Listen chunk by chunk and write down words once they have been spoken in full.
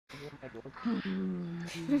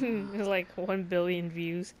It's like 1 billion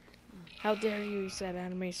views. How dare you? You said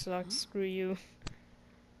anime sucks. Screw you.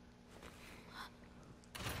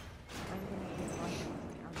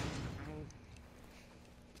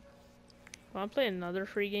 Wanna play another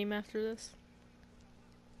free game after this?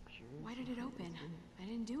 Why did it open? I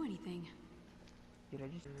didn't do anything. Dude, I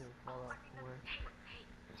just fall off somewhere.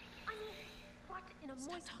 I mean, what in a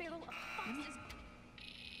moist barrel of foxes?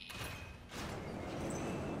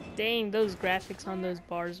 Dang, those graphics on those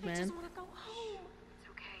bars, I man. just want to go home. It's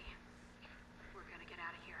okay. We're gonna get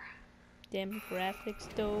out of here. Damn graphics,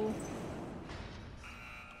 though.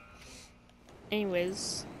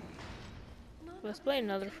 Anyways, let's play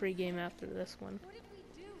another free game after this one. What did we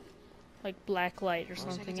do? Like Blacklight or I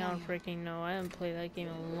something, could I tell don't you. freaking know. I haven't played that game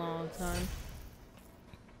in a long time.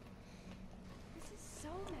 This is so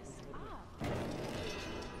messed up.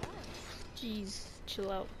 Jeez,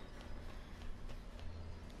 chill out.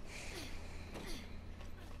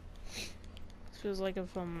 This feels like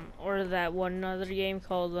if or that one other game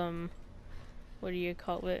called what do you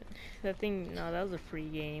call it? That thing, no, that was a free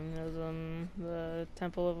game. It was the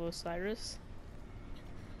Temple of Osiris.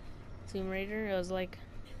 Tomb Raider. It was like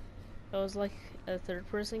a third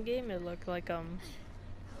person game. It looked like have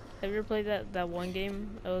you ever played that one game?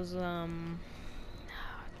 It was what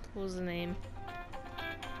was the name?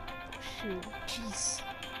 Shoot, jeez.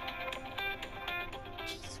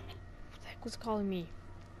 Jeez. What the heck was calling me?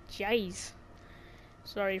 Jeez.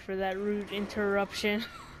 Sorry for that rude interruption.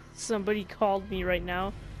 Somebody called me right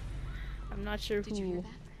now. I'm not sure Did you hear who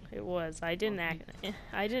that? it was. I didn't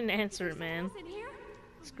answer it, man. In here?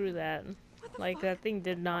 Screw that. What the Like fuck? that thing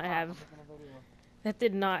did not have that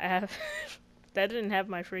didn't have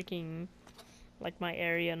my freaking like my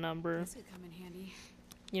area number. This could come in handy.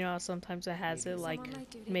 You know how sometimes it has it like Someone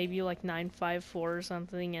might do that. maybe like 954 or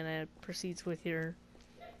something and it proceeds with your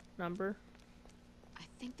number. I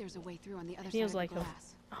think there's a way through on the other side Feels of like the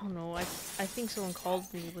glass. I don't know. I think someone called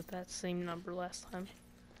me with that same number last time.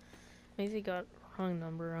 Maybe they got wrong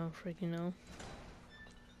number. I don't freaking know.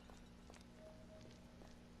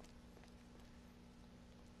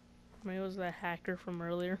 Maybe it was that hacker from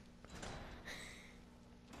earlier.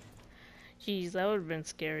 Jeez, that would have been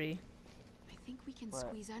scary I think we can What?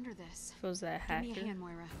 squeeze under this. if it was that Give me a hacker. hand,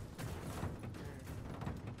 Moira.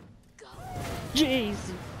 Go. Jeez.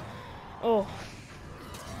 Oh.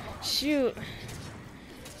 Shoot.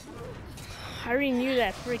 I already knew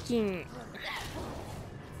that freaking...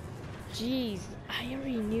 Jeez. I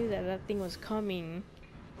already knew that that thing was coming.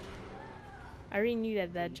 I already knew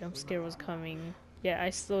that that jump scare was coming. Yeah, I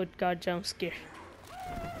still got jump scared.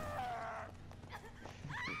 Holy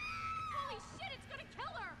shit, it's gonna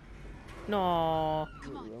kill her! No.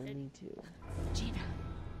 Come on, Me too. Gina.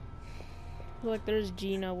 Look, there's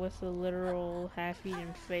Gina with a literal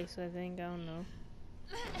half-eaten face, I think. I don't know.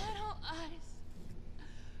 Little eyes.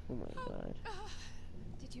 Oh my god.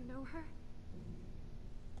 Did you know her?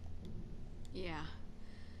 Yeah.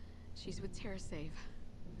 She's with TerraSave.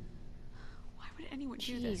 Why would anyone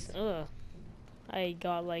do this? Jeez, ugh. I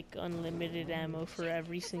got like unlimited ammo for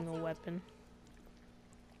every single weapon.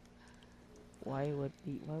 Why would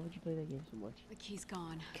you play that game so much? The key's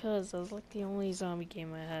gone. Cause that was like the only zombie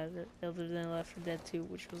game I had other than Left 4 Dead 2,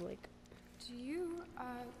 which was like, Do you,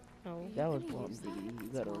 no. That was gonna bomb use diggy. You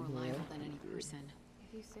It's got more on here. reliable than any person.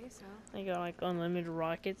 if you say so. I got like unlimited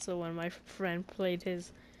rockets, so when my friend played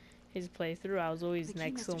his playthrough, I was always The key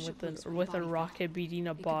next to must him have shook loose when with the a body fell. rocket beating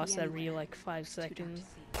a It could be boss every anywhere. like 5 Too dark to seconds.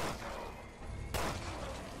 see.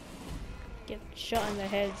 Get shot in the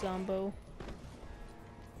head, Zombo.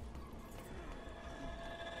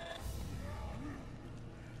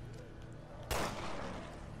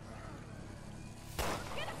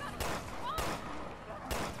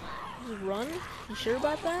 Just run? You sure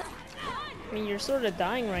about that? I mean, you're sort of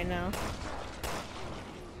dying right now.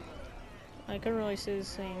 I couldn't really say the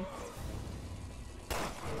same.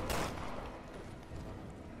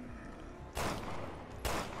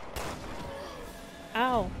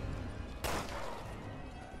 Ow!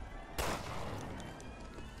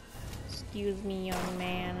 Excuse me, young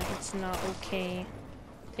man. It's not okay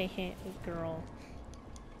to hit a girl.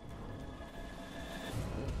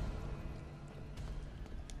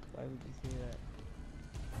 Why would you say that?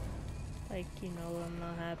 Like, you know, I'm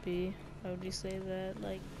not happy. Why would you say that?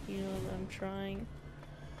 Like, you know, that I'm trying.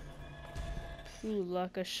 Ooh,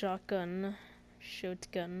 like a shotgun.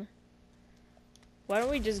 Shotgun. Why don't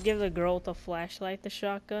we just give the girl with the flashlight the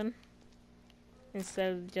shotgun?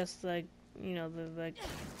 Instead of just like, you know, the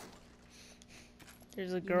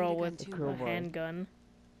there's a girl need a gun with too, a Crowbar. handgun.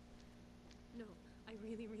 No, I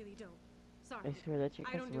really, really don't. Sorry. I swear that chick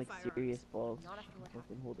I has don't some do like firearms. serious balls. Not She after can what fucking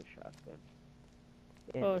happened. hold a shotgun.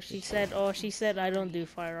 And Oh, it's she just said. Oh, she said I don't do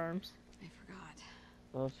firearms. I forgot.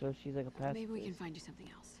 oh, so she's like a pacifist. Maybe we can find you something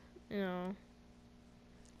else. No.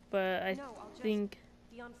 But I No, I'll just think.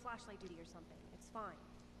 be on flashlight duty or something. It's fine.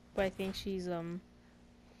 But I think she's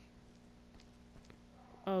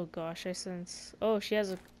Oh gosh, I sense. Oh, she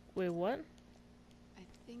has a. Wait, what? I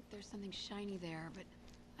think there's something shiny there, but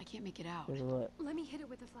I can't make it out. There's what? Let me hit it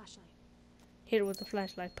with the flashlight. Hit her with the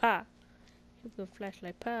flashlight, pa. Hit with the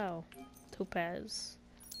flashlight, pow. Topaz.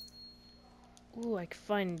 Ooh, I can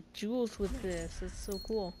find jewels with this. It's so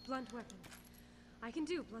cool. Blunt weapon. I can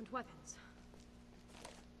do blunt weapons.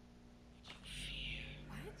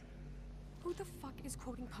 What? Who the fuck is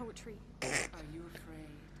quoting poetry? Are you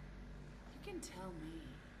afraid? You can tell me.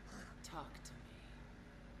 Talk to me.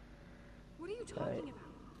 What are you Right. talking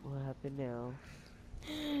about? What happened now?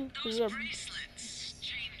 There's Those a- bracelets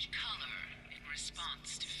change color in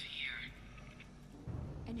response to fear.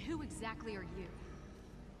 And who exactly are you?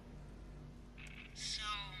 So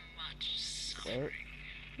much What? suffering.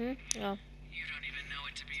 Oh. You don't even know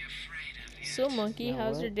what to be afraid of yet. So, Monkey, Yeah,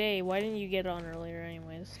 how's what? your day? Why didn't you get on earlier,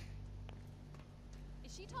 anyways?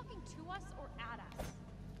 Is she talking to us or at us?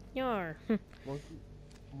 Yar.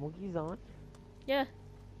 Monkey's on? Yeah,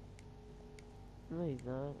 No, he's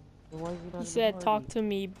not. Then why is he not he in said, the talk party? to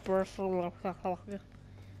me, Bertha.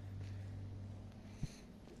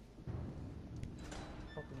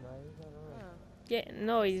 Fucking guy, he's not on. Yeah,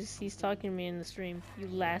 no, he's talking to me in the stream. You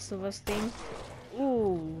Last of Us thing.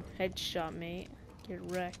 Ooh, headshot, mate. Get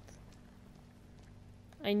wrecked.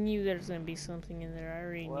 I knew there's gonna be something in there. I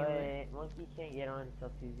already knew it. What? Monkey can't get on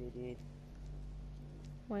until Tuesday, dude.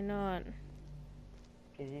 Why not?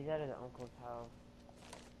 Cause he's at his uncle's house.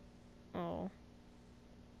 Oh.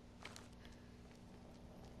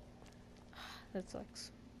 That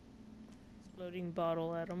sucks. Exploding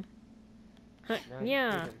bottle at him. Now just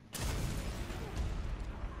Yeah. shoot him.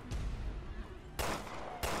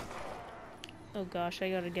 Oh gosh, I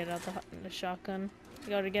gotta get out the shotgun. I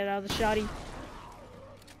gotta get out the shotty.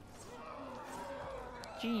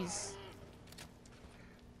 Jeez.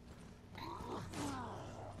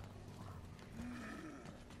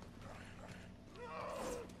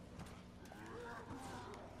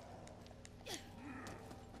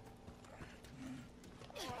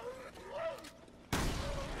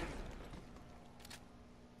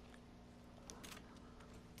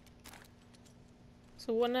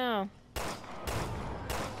 So what now?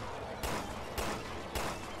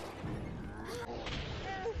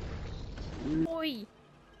 Oi!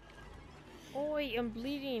 Oi, I'm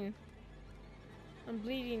bleeding. I'm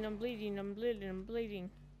bleeding, I'm bleeding, I'm bleeding, I'm bleeding.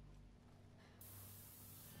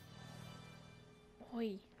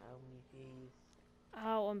 Oi. How many days?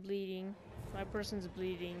 Ow, I'm bleeding. My person's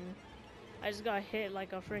bleeding. I just got hit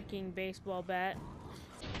like a freaking baseball bat.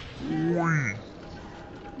 Oi!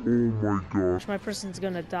 Oh my gosh. My person's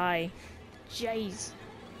gonna die. Jeez.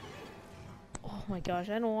 Oh my gosh,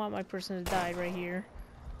 I don't want my person to die right here.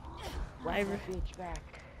 Run that bitch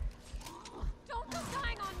back. Don't go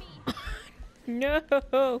dying on me!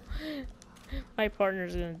 No! My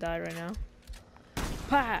partner's gonna die right now.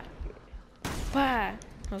 Pa! Pa!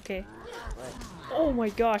 Okay. Oh my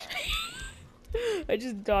gosh. I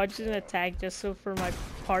just dodged an attack just so for my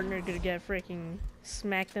partner to get freaking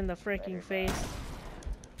smacked in the freaking face.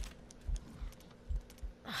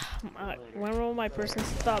 When will my person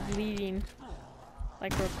stop bleeding?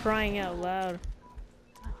 Like we're crying out loud.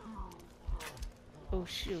 Oh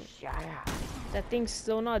shoot. Shut up. That thing's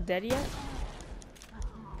still not dead yet?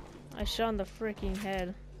 I shot in the freaking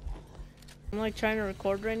head. I'm like trying to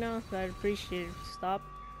record right now, so I'd appreciate it. Stop.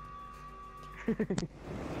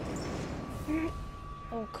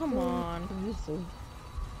 Oh, come on. I'm just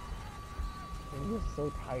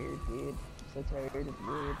so tired, dude. I'm so tired of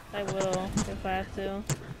dude. I will, if I have to.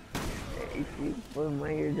 If you explode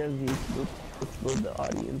my eardrums, you explode the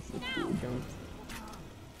audience with the eardrums.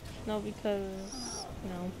 No, because, you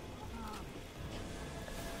know.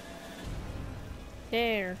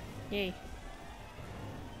 There. Yay.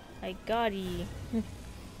 I got ye.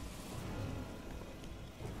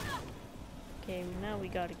 Okay, now we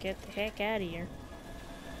gotta get the heck out of here.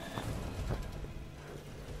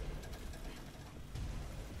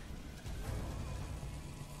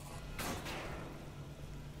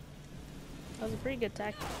 That was a pretty good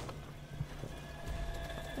tactic.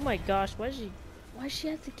 Oh my gosh, why she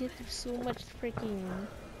have to get through so much freaking...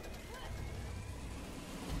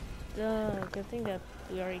 Duh, good thing that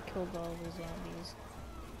we already killed all the zombies.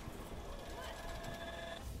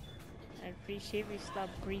 I appreciate if you stop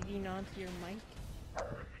breathing onto your mic.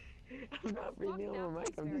 I'm not Talking breathing now, over mic,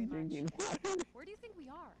 thanks I'm very just drinking much. water. Where do you think we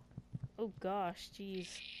are? Oh gosh, jeez.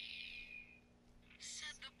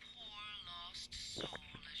 Said the poor lost soul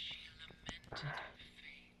as she lamented her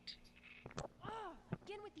fate. Ugh!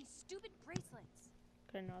 Again with these stupid bracelets.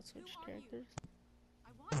 Can I not Who switch are characters? I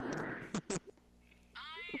want answers.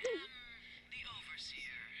 I am the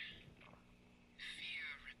overseer. Fear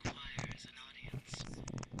requires an audience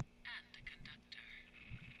and a conductor.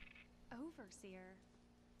 Overseer.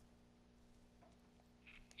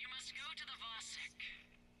 You must go to the Vasek,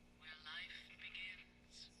 where life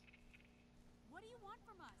begins. What do you want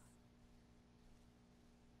from us?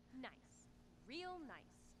 Nice. Real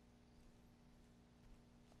nice.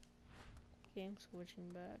 Okay, I'm switching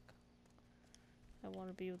back. I want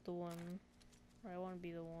to be with the one, or I want to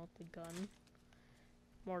be the one with the gun.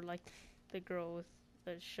 More like the girl with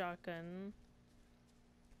a shotgun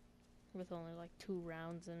with only like 2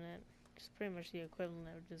 rounds in it. It's pretty much the equivalent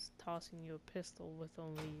of just tossing you a pistol with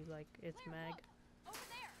only like its Claire, mag. look! Over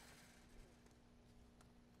there!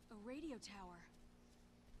 A radio tower.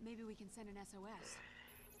 Maybe we can send an SOS.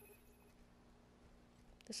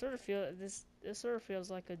 This sort of feels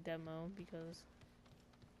like a demo because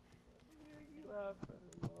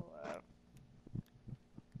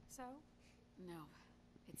So? No.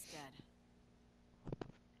 It's dead.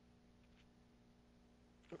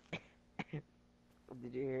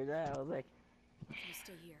 Did you hear that? I was like, You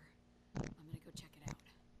stay here. I'm gonna go check it out.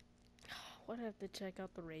 what, I have to check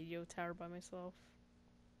out the radio tower by myself?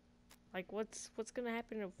 Like what's gonna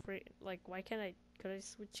happen if like why can't could I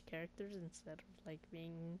switch characters instead of like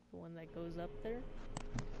being the one that goes up there?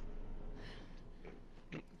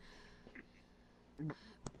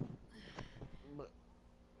 but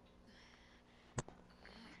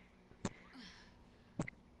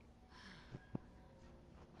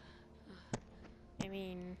I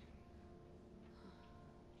mean,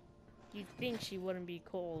 you'd think she wouldn't be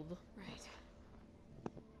cold. Right.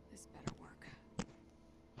 This better work.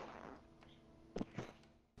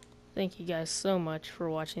 Thank you guys so much for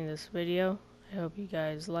watching this video. I hope you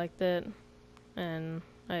guys liked it, and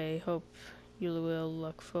I hope you will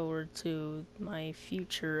look forward to my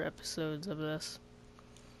future episodes of this.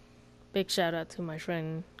 Big shout out to my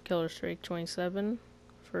friend KillerStrike27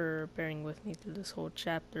 for bearing with me through this whole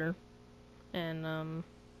chapter. And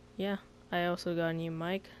yeah, I also got a new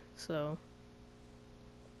mic, so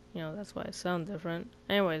you know that's why I sound different.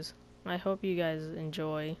 Anyways, I hope you guys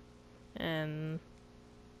enjoy and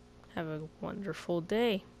have a wonderful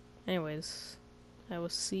day. Anyways, I will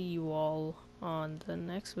see you all on the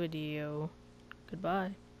next video.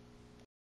 Goodbye.